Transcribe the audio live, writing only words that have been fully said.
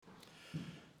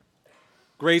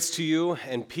Grace to you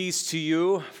and peace to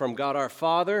you from God our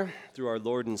Father, through our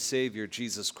Lord and Savior,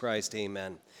 Jesus Christ.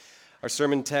 Amen. Our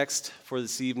sermon text for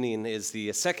this evening is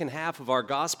the second half of our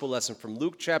gospel lesson from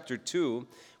Luke chapter 2.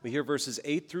 We hear verses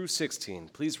 8 through 16.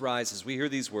 Please rise as we hear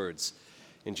these words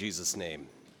in Jesus' name.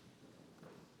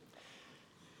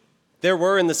 There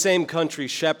were in the same country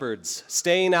shepherds,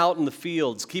 staying out in the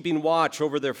fields, keeping watch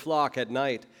over their flock at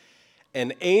night.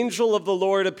 An angel of the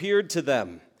Lord appeared to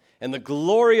them, and the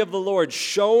glory of the Lord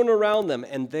shone around them,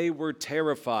 and they were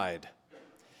terrified.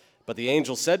 But the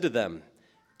angel said to them,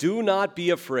 "Do not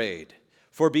be afraid,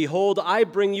 for behold, I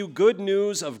bring you good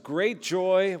news of great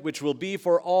joy, which will be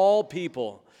for all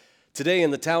people. Today in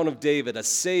the town of David, a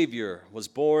Savior was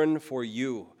born for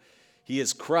you. He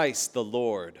is Christ the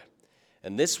Lord.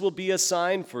 And this will be a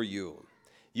sign for you.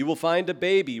 You will find a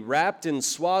baby wrapped in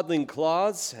swaddling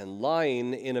cloths and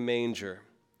lying in a manger."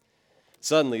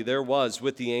 Suddenly there was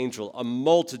with the angel a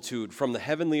multitude from the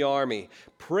heavenly army,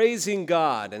 praising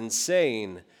God and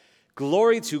saying,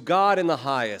 "Glory to God in the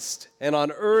highest, and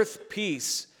on earth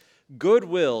peace,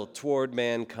 goodwill toward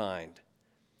mankind."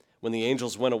 When the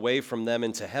angels went away from them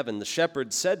into heaven, the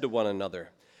shepherds said to one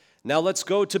another, "Now let's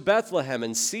go to Bethlehem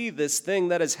and see this thing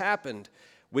that has happened,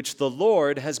 which the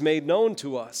Lord has made known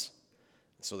to us."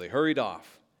 So they hurried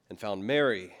off and found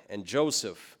Mary and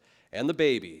Joseph and the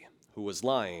baby who was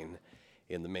lying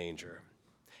in the manger.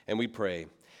 And we pray,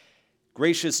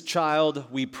 "Gracious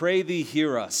child, we pray thee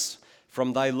hear us.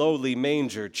 From thy lowly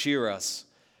manger cheer us.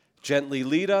 Gently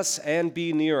lead us and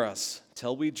be near us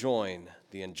till we join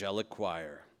the angelic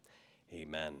choir."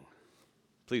 Amen.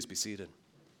 Please be seated.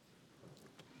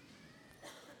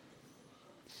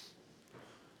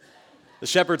 The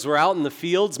shepherds were out in the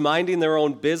fields minding their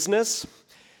own business,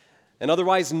 an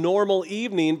otherwise normal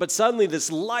evening, but suddenly this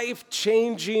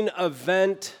life-changing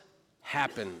event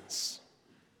happens.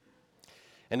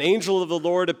 An angel of the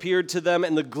Lord appeared to them,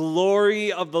 and the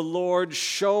glory of the Lord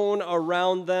shone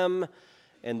around them,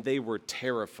 and they were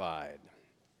terrified.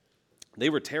 They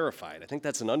were terrified. I think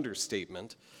that's an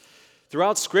understatement.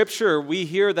 Throughout Scripture, we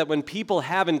hear that when people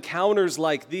have encounters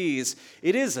like these,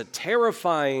 it is a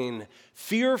terrifying,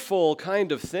 fearful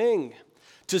kind of thing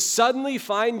to suddenly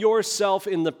find yourself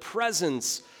in the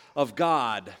presence of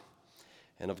God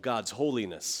and of God's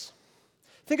holiness.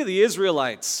 Think of the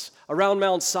Israelites around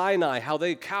Mount Sinai, how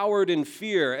they cowered in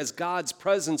fear as God's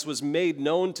presence was made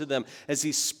known to them, as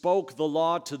he spoke the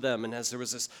law to them, and as there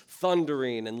was this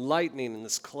thundering and lightning and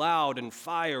this cloud and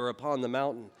fire upon the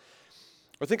mountain.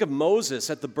 Or think of Moses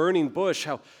at the burning bush,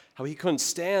 how he couldn't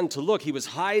stand to look. He was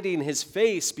hiding his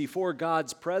face before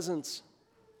God's presence.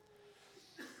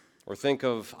 Or think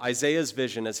of Isaiah's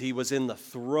vision as he was in the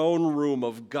throne room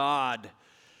of God,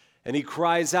 and he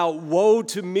cries out, "Woe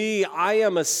to me, I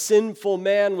am a sinful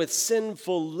man with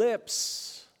sinful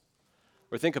lips."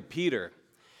 Or think of Peter.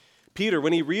 Peter,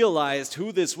 when he realized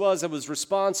who this was that was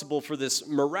responsible for this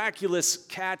miraculous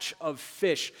catch of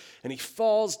fish, and he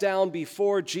falls down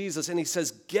before Jesus and he says,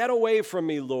 "Get away from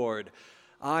me, Lord.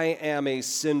 I am a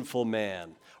sinful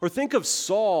man." Or think of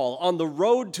Saul on the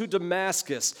road to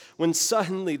Damascus when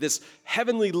suddenly this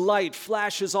heavenly light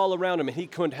flashes all around him and he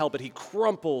couldn't help it. He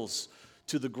crumples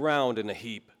to the ground in a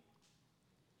heap.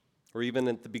 Or even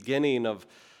at the beginning of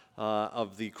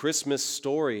the Christmas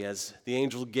story, as the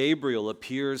angel Gabriel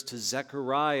appears to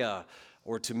Zechariah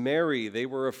or to Mary, they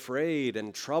were afraid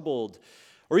and troubled.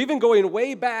 Or even going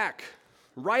way back,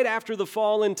 right after the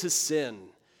fall into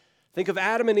sin. Think of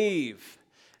Adam and Eve.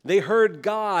 They heard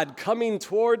God coming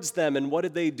towards them, and what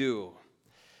did they do?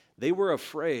 They were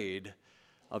afraid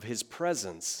of his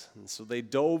presence, and so they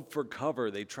dove for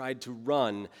cover. They tried to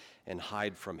run and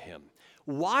hide from him.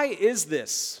 Why is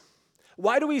this?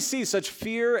 Why do we see such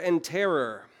fear and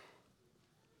terror?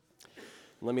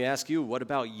 Let me ask you, what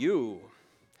about you?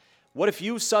 What if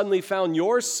you suddenly found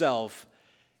yourself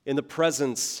in the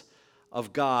presence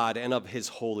of God and of his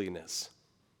holiness?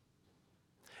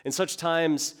 In such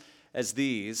times as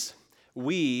these,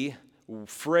 we,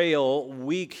 frail,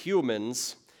 weak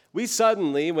humans, we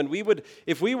suddenly,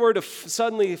 if we were to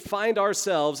suddenly find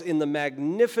ourselves in the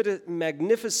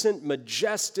magnificent,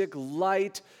 majestic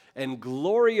light and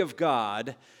glory of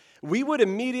God, we would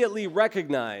immediately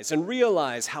recognize and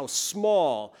realize how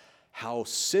small, how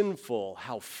sinful,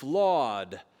 how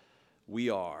flawed we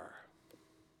are.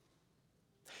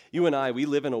 You and I, we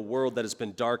live in a world that has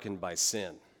been darkened by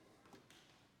sin.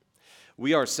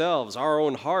 We ourselves, our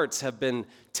own hearts have been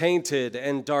tainted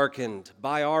and darkened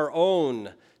by our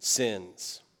own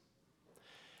sins.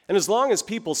 And as long as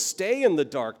people stay in the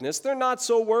darkness, they're not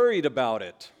so worried about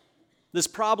it. This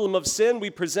problem of sin, we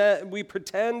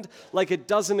pretend like it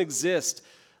doesn't exist,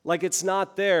 like it's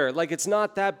not there, like it's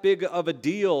not that big of a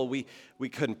deal. We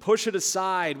can push it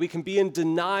aside. We can be in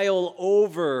denial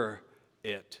over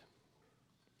it.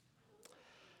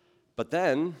 But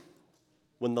then,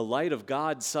 when the light of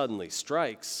God suddenly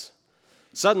strikes,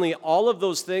 suddenly all of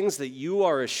those things that you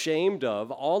are ashamed of,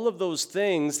 all of those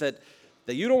things that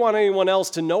you don't want anyone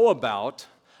else to know about,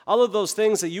 all of those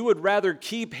things that you would rather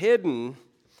keep hidden,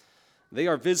 they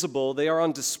are visible, they are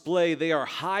on display, they are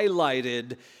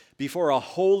highlighted before a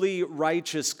holy,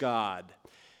 righteous God.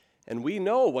 And we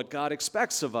know what God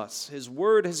expects of us. His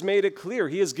word has made it clear.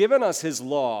 He has given us his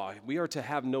law. We are to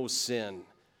have no sin.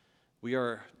 We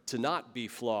are to not be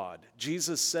flawed.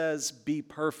 Jesus says, be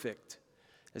perfect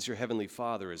as your heavenly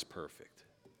Father is perfect.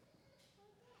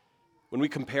 When we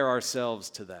compare ourselves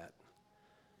to that,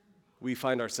 we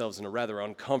find ourselves in a rather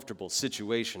uncomfortable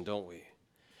situation, don't we?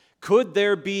 Could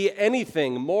there be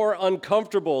anything more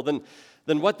uncomfortable than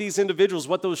what these individuals,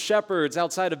 what those shepherds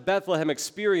outside of Bethlehem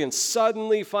experienced,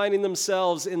 suddenly finding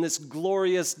themselves in this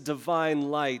glorious divine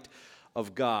light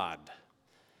of God?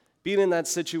 Being in that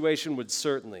situation would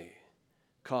certainly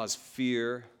cause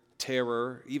fear,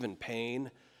 terror, even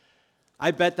pain.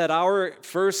 I bet that our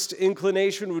first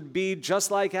inclination would be just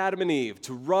like Adam and Eve,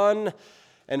 to run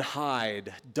and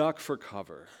hide, duck for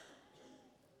cover.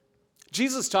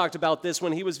 Jesus talked about this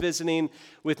when he was visiting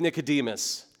with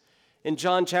Nicodemus. In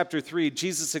John chapter 3,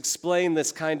 Jesus explained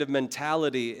this kind of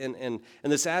mentality and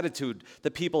this attitude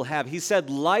that people have. He said,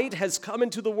 light has come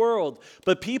into the world,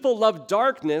 but people love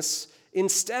darkness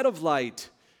instead of light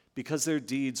because their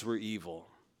deeds were evil.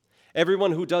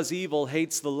 Everyone who does evil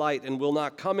hates the light and will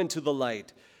not come into the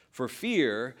light for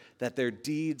fear that their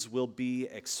deeds will be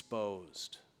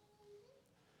exposed.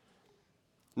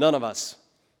 None of us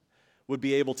would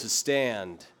be able to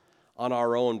stand on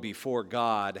our own before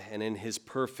God and in his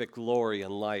perfect glory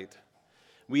and light.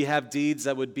 We have deeds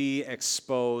that would be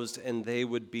exposed, and they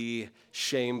would be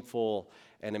shameful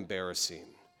and embarrassing.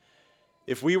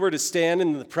 If we were to stand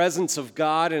in the presence of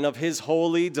God and of his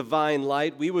holy divine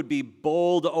light, we would be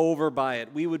bowled over by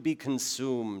it. We would be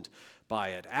consumed by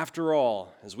it. After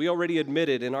all, as we already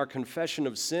admitted in our confession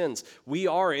of sins, we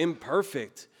are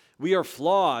imperfect. We are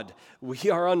flawed.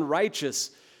 We are unrighteous.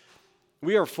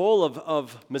 We are full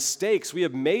of mistakes. We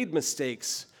have made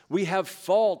mistakes. We have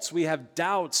faults. We have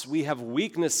doubts. We have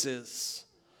weaknesses.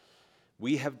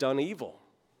 We have done evil.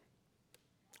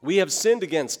 We have sinned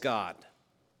against God.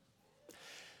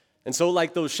 And so,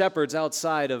 like those shepherds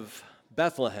outside of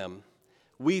Bethlehem,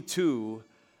 we too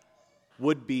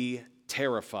would be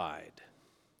terrified.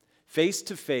 Face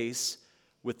to face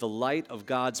with the light of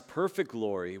God's perfect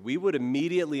glory, we would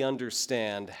immediately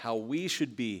understand how we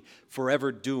should be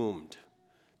forever doomed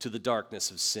to the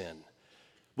darkness of sin.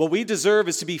 What we deserve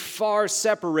is to be far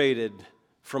separated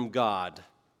from God.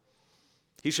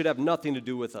 He should have nothing to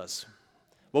do with us.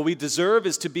 What we deserve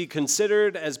is to be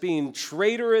considered as being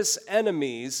traitorous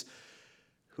enemies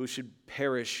who should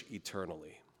perish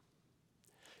eternally.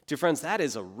 Dear friends, that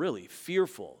is a really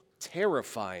fearful,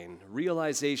 terrifying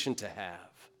realization to have.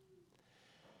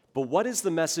 But what is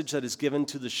the message that is given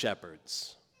to the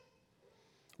shepherds?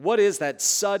 What is that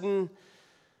sudden,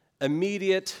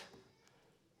 immediate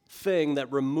thing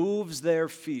that removes their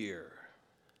fear?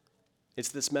 It's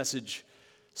this message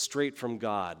straight from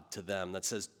God to them that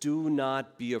says, do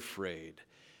not be afraid.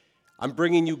 I'm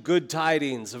bringing you good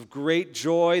tidings of great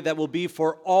joy that will be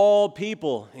for all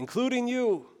people, including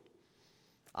you.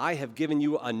 I have given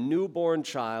you a newborn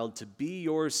child to be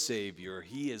your Savior.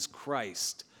 He is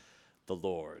Christ the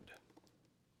Lord.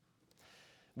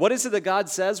 What is it that God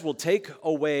says will take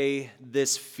away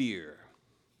this fear?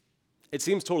 It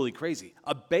seems totally crazy.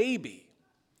 A baby.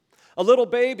 A little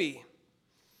baby.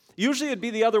 Usually it'd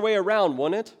be the other way around,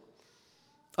 wouldn't it?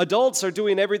 Adults are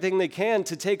doing everything they can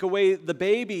to take away the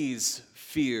baby's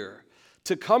fear,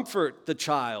 to comfort the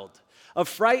child. A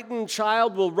frightened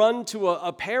child will run to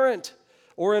a parent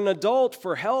or an adult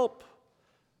for help,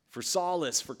 for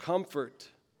solace, for comfort.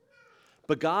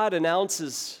 But God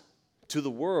announces to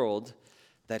the world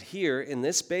that here in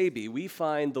this baby we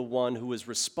find the one who is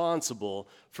responsible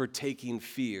for taking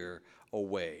fear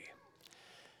away.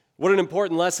 What an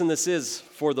important lesson this is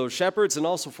for those shepherds and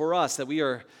also for us that we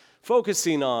are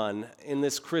focusing on in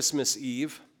this Christmas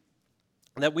Eve,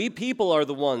 that we people are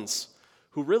the ones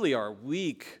who really are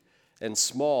weak and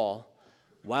small,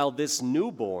 while this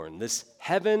newborn, this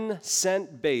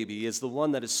heaven-sent baby is the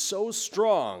one that is so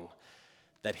strong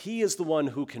that he is the one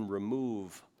who can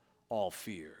remove all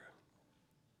fear.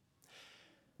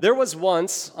 There was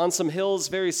once, on some hills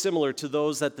very similar to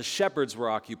those that the shepherds were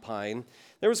occupying,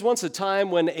 there was once a time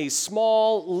when a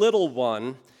small little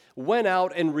one went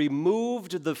out and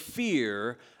removed the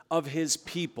fear of his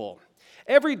people.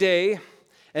 Every day,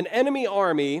 an enemy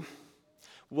army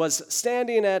was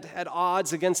standing at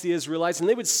odds against the Israelites, and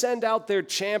they would send out their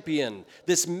champion,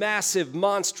 this massive,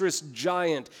 monstrous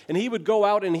giant, and he would go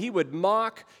out and he would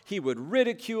mock, he would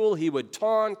ridicule, he would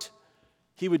taunt,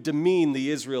 he would demean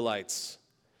the Israelites.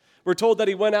 We're told that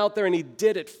he went out there and he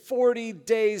did it 40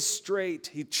 days straight.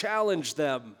 He challenged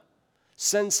them,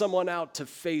 send someone out to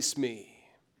face me.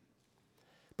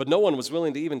 But no one was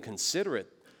willing to even consider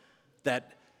it,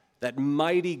 that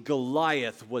mighty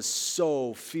Goliath was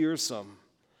so fearsome.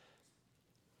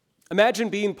 Imagine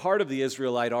being part of the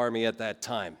Israelite army at that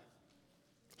time.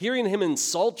 Hearing him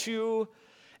insult you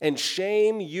and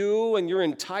shame you and your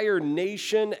entire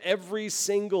nation every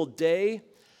single day.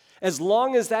 As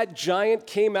long as that giant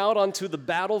came out onto the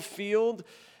battlefield,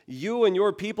 you and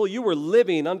your people, you were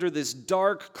living under this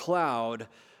dark cloud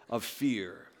of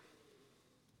fear.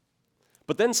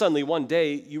 But then suddenly one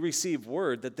day you receive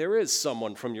word that there is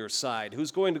someone from your side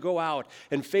who's going to go out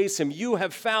and face him. You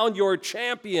have found your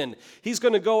champion. He's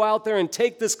going to go out there and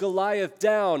take this Goliath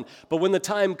down. But when the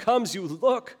time comes, you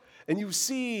look and you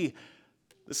see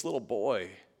this little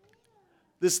boy,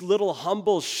 this little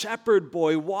humble shepherd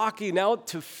boy walking out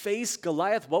to face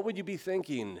Goliath. What would you be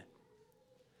thinking?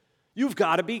 You've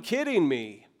got to be kidding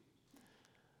me.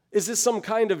 Is this some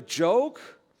kind of joke?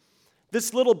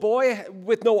 This little boy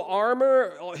with no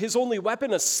armor, his only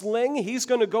weapon, a sling, he's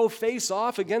going to go face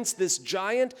off against this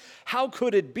giant? How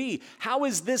could it be? How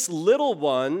is this little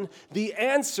one the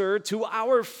answer to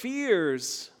our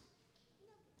fears?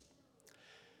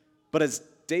 But as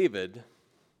David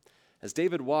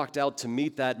walked out to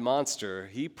meet that monster,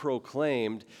 he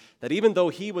proclaimed that even though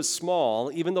he was small,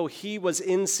 even though he was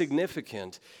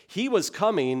insignificant, he was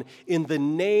coming in the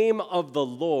name of the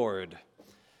Lord,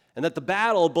 and that the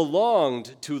battle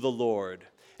belonged to the Lord.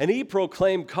 And he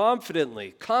proclaimed confident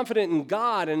in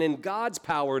God and in God's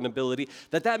power and ability,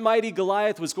 that mighty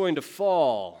Goliath was going to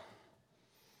fall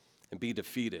and be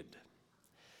defeated.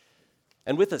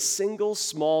 And with a single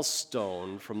small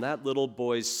stone from that little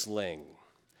boy's sling,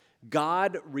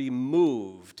 God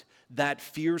removed that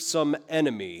fearsome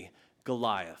enemy,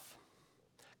 Goliath.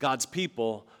 God's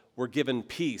people were given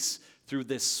peace through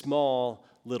this small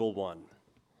little one.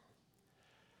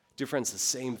 Dear friends, the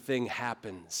same thing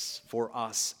happens for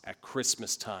us at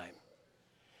Christmas time.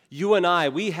 You and I,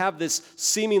 we have this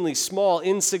seemingly small,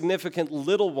 insignificant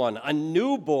little one, a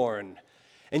newborn,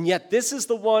 and yet this is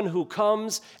the one who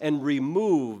comes and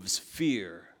removes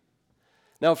fear.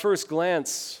 Now, at first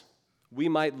glance, we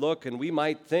might look and we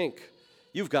might think,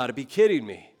 you've got to be kidding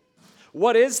me.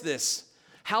 What is this?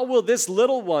 How will this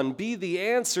little one be the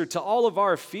answer to all of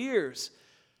our fears?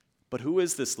 But who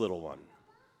is this little one?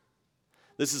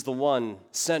 This is the one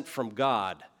sent from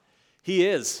God. He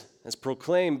is, as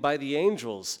proclaimed by the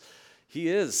angels, he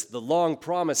is the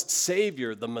long-promised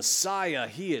Savior, the Messiah.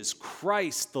 He is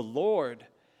Christ the Lord.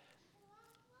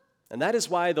 And that is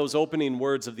why those opening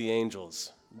words of the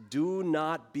angels, do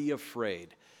not be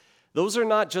afraid. Those are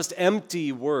not just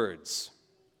empty words.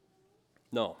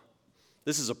 No,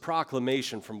 this is a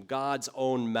proclamation from God's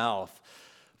own mouth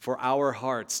for our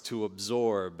hearts to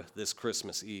absorb this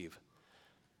Christmas Eve.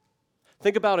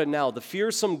 Think about it now. The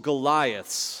fearsome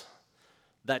Goliaths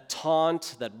that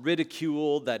taunt, that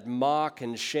ridicule, that mock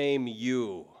and shame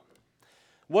you.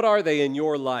 What are they in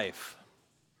your life?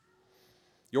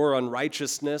 Your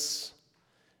unrighteousness,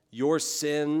 your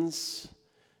sins,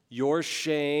 your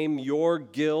shame, your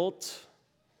guilt,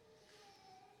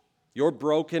 your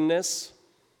brokenness.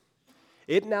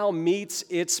 It now meets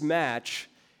its match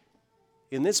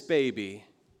in this baby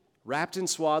wrapped in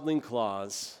swaddling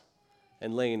cloths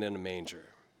and laying in a manger.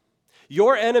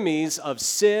 Your enemies of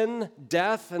sin,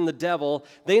 death, and the devil,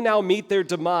 they now meet their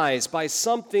demise by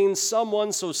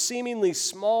someone so seemingly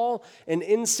small and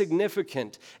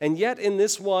insignificant. And yet in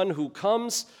this one who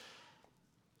comes,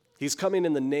 he's coming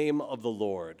in the name of the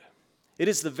Lord. It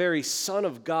is the very Son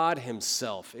of God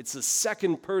himself. It's the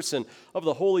second person of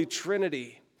the Holy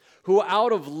Trinity, who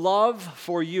out of love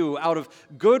for you, out of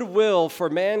goodwill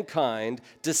for mankind,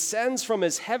 descends from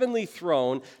his heavenly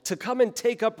throne to come and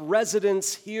take up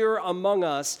residence here among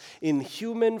us in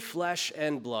human flesh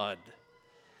and blood.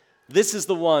 This is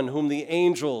the one whom the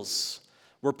angels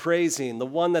were praising, the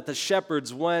one that the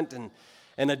shepherds went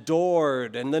and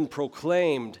adored and then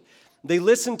proclaimed. They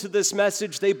listened to this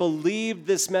message, they believed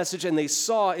this message, and they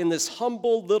saw in this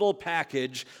humble little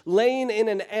package, laying in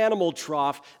an animal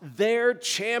trough, their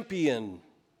champion.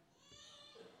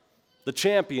 The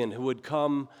champion who would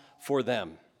come for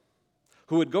them,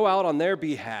 who would go out on their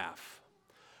behalf,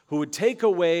 who would take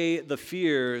away the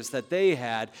fears that they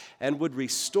had and would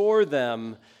restore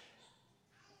them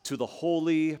to the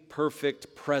holy,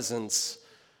 perfect presence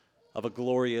of a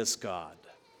glorious God.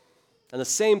 And the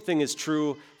same thing is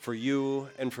true for you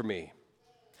and for me.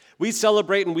 We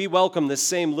celebrate and we welcome this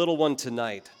same little one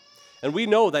tonight. And we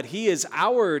know that he is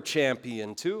our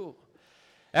champion too.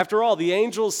 After all, the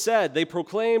angels said, they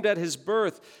proclaimed at his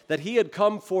birth that he had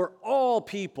come for all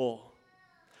people,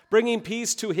 bringing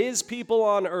peace to his people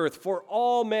on earth for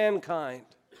all mankind.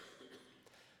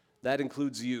 That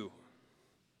includes you.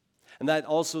 And that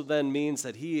also then means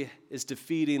that he is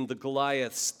defeating the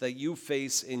Goliaths that you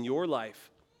face in your life.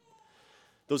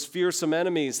 Those fearsome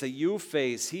enemies that you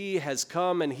face, he has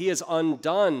come and he has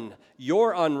undone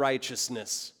your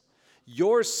unrighteousness,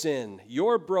 your sin,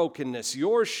 your brokenness,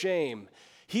 your shame.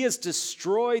 He has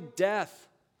destroyed death.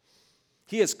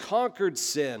 He has conquered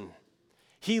sin.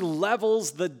 He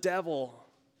levels the devil.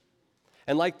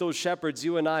 And like those shepherds,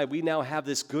 you and I, we now have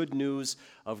this good news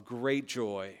of great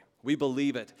joy. We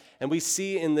believe it. And we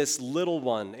see in this little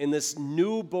one, in this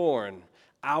newborn,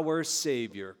 our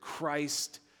Savior,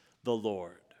 Christ the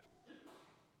Lord.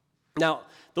 Now,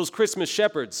 those Christmas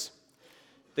shepherds,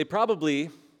 they probably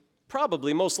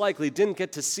most likely didn't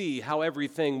get to see how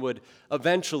everything would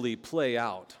eventually play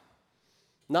out.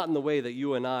 Not in the way that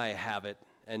you and I have it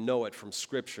and know it from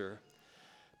Scripture.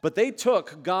 But they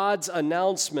took God's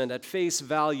announcement at face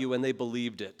value and they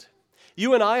believed it.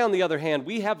 You and I, on the other hand,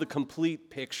 we have the complete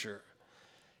picture.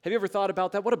 Have you ever thought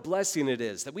about that? What a blessing it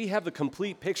is that we have the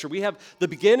complete picture. We have the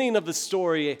beginning of the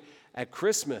story at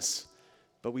Christmas,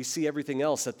 but we see everything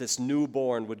else that this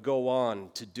newborn would go on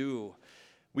to do.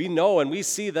 We know and we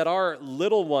see that our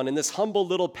little one in this humble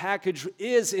little package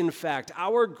is, in fact,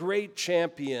 our great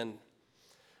champion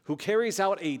who carries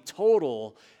out a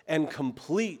total and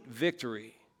complete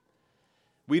victory.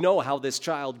 We know how this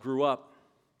child grew up.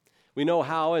 We know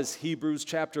how, as Hebrews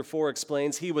chapter 4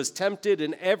 explains, he was tempted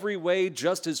in every way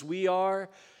just as we are,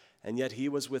 and yet he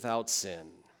was without sin.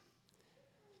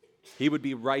 He would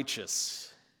be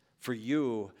righteous for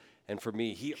you and for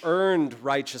me. He earned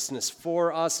righteousness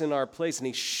for us in our place, and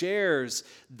he shares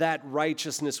that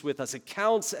righteousness with us. It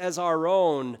counts as our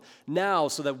own now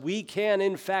so that we can,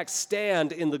 in fact,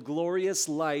 stand in the glorious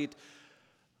light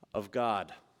of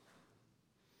God.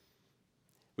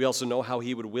 We also know how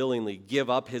he would willingly give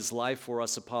up his life for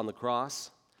us upon the cross.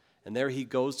 And there he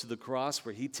goes to the cross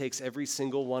where he takes every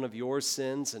single one of your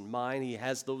sins and mine. He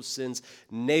has those sins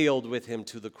nailed with him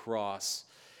to the cross.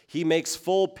 He makes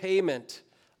full payment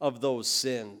of those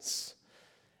sins,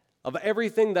 of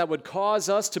everything that would cause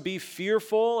us to be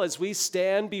fearful as we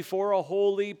stand before a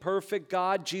holy, perfect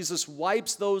God. Jesus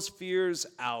wipes those fears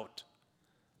out.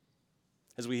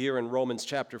 As we hear in Romans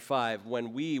chapter 5,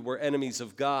 when we were enemies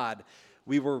of God,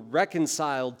 we were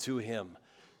reconciled to him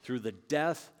through the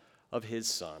death of his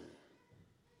Son.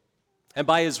 And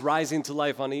by his rising to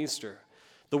life on Easter,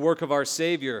 the work of our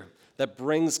Savior that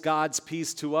brings God's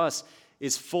peace to us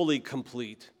is fully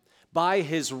complete. By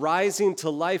his rising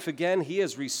to life again, he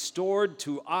has restored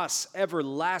to us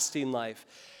everlasting life.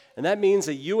 And that means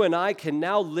that you and I can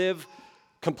now live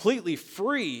completely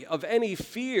free of any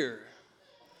fear.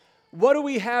 What do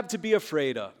we have to be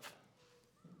afraid of?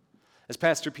 As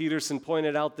Pastor Peterson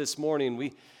pointed out this morning,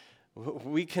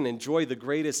 we can enjoy the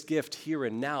greatest gift here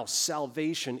and now.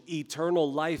 Salvation,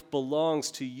 eternal life belongs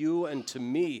to you and to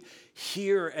me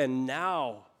here and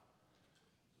now.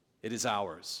 It is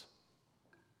ours.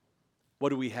 What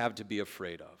do we have to be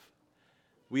afraid of?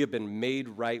 We have been made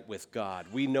right with God.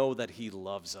 We know that he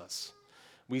loves us.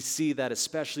 We see that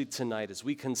especially tonight as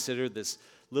we consider this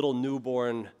little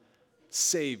newborn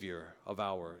Savior of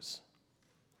ours.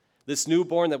 This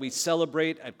newborn that we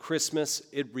celebrate at Christmas,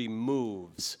 it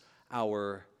removes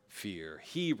our fear.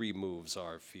 He removes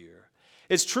our fear.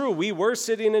 It's true, we were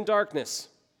sitting in darkness.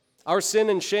 Our sin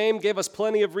and shame gave us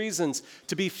plenty of reasons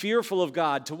to be fearful of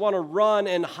God, to want to run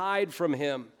and hide from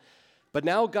him. But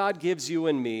now God gives you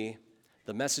and me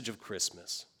the message of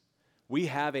Christmas. We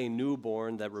have a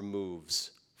newborn that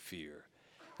removes fear.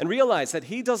 And realize that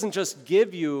he doesn't just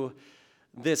give you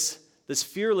this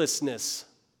fearlessness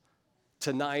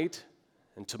tonight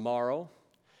and tomorrow,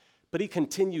 but he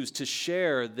continues to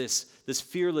share this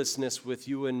fearlessness with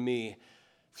you and me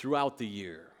throughout the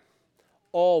year,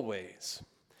 always.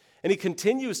 And he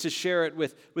continues to share it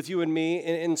with you and me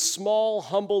in small,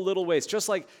 humble little ways, just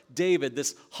like David,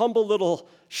 this humble little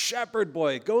shepherd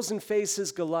boy, goes and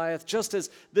faces Goliath, just as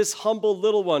this humble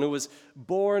little one who was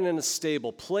born in a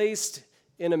stable, placed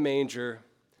in a manger.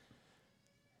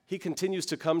 He continues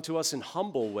to come to us in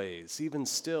humble ways, even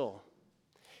still.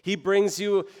 He brings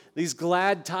you these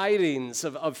glad tidings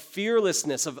of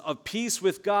fearlessness, of peace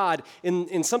with God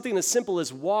in something as simple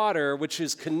as water, which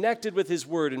is connected with his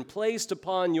word and placed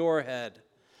upon your head.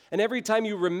 And every time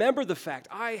you remember the fact,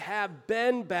 I have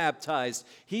been baptized,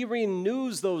 he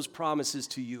renews those promises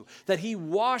to you, that he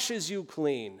washes you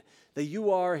clean, that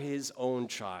you are his own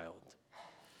child.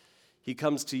 He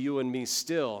comes to you and me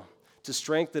still to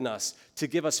strengthen us, to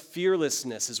give us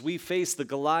fearlessness as we face the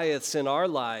Goliaths in our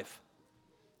lives,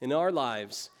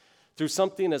 through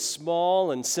something as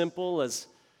small and simple as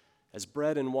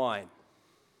bread and wine.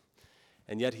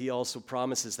 And yet he also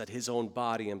promises that his own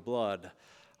body and blood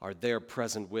are there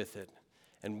present with it.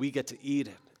 And we get to eat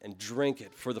it and drink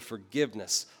it for the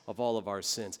forgiveness of all of our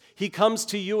sins. He comes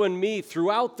to you and me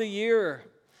throughout the year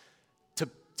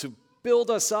to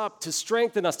build us up, to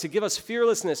strengthen us, to give us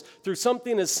fearlessness through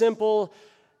something as simple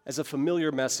as a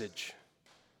familiar message.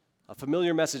 A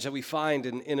familiar message that we find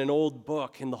in an old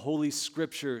book, in the Holy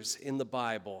Scriptures, in the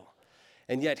Bible.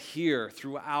 And yet here,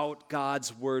 throughout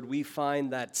God's Word, we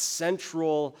find that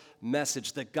central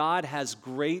message that God has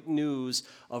great news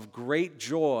of great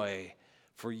joy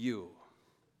for you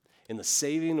in the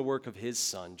saving work of his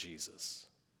Son, Jesus.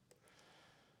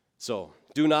 So,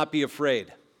 do not be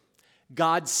afraid.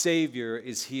 God's Savior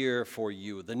is here for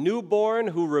you. The newborn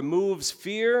who removes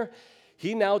fear,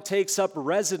 he now takes up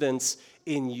residence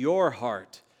in your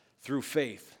heart through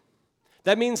faith.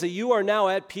 That means that you are now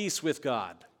at peace with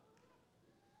God.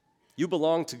 You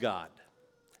belong to God.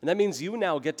 And that means you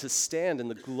now get to stand in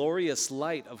the glorious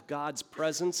light of God's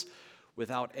presence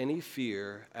without any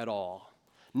fear at all.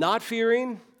 Not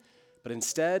fearing, but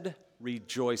instead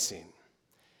rejoicing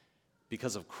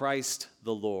because of Christ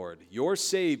the Lord, your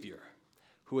Savior,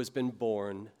 who has been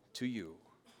born to you.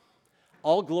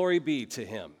 All glory be to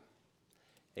him.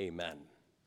 Amen.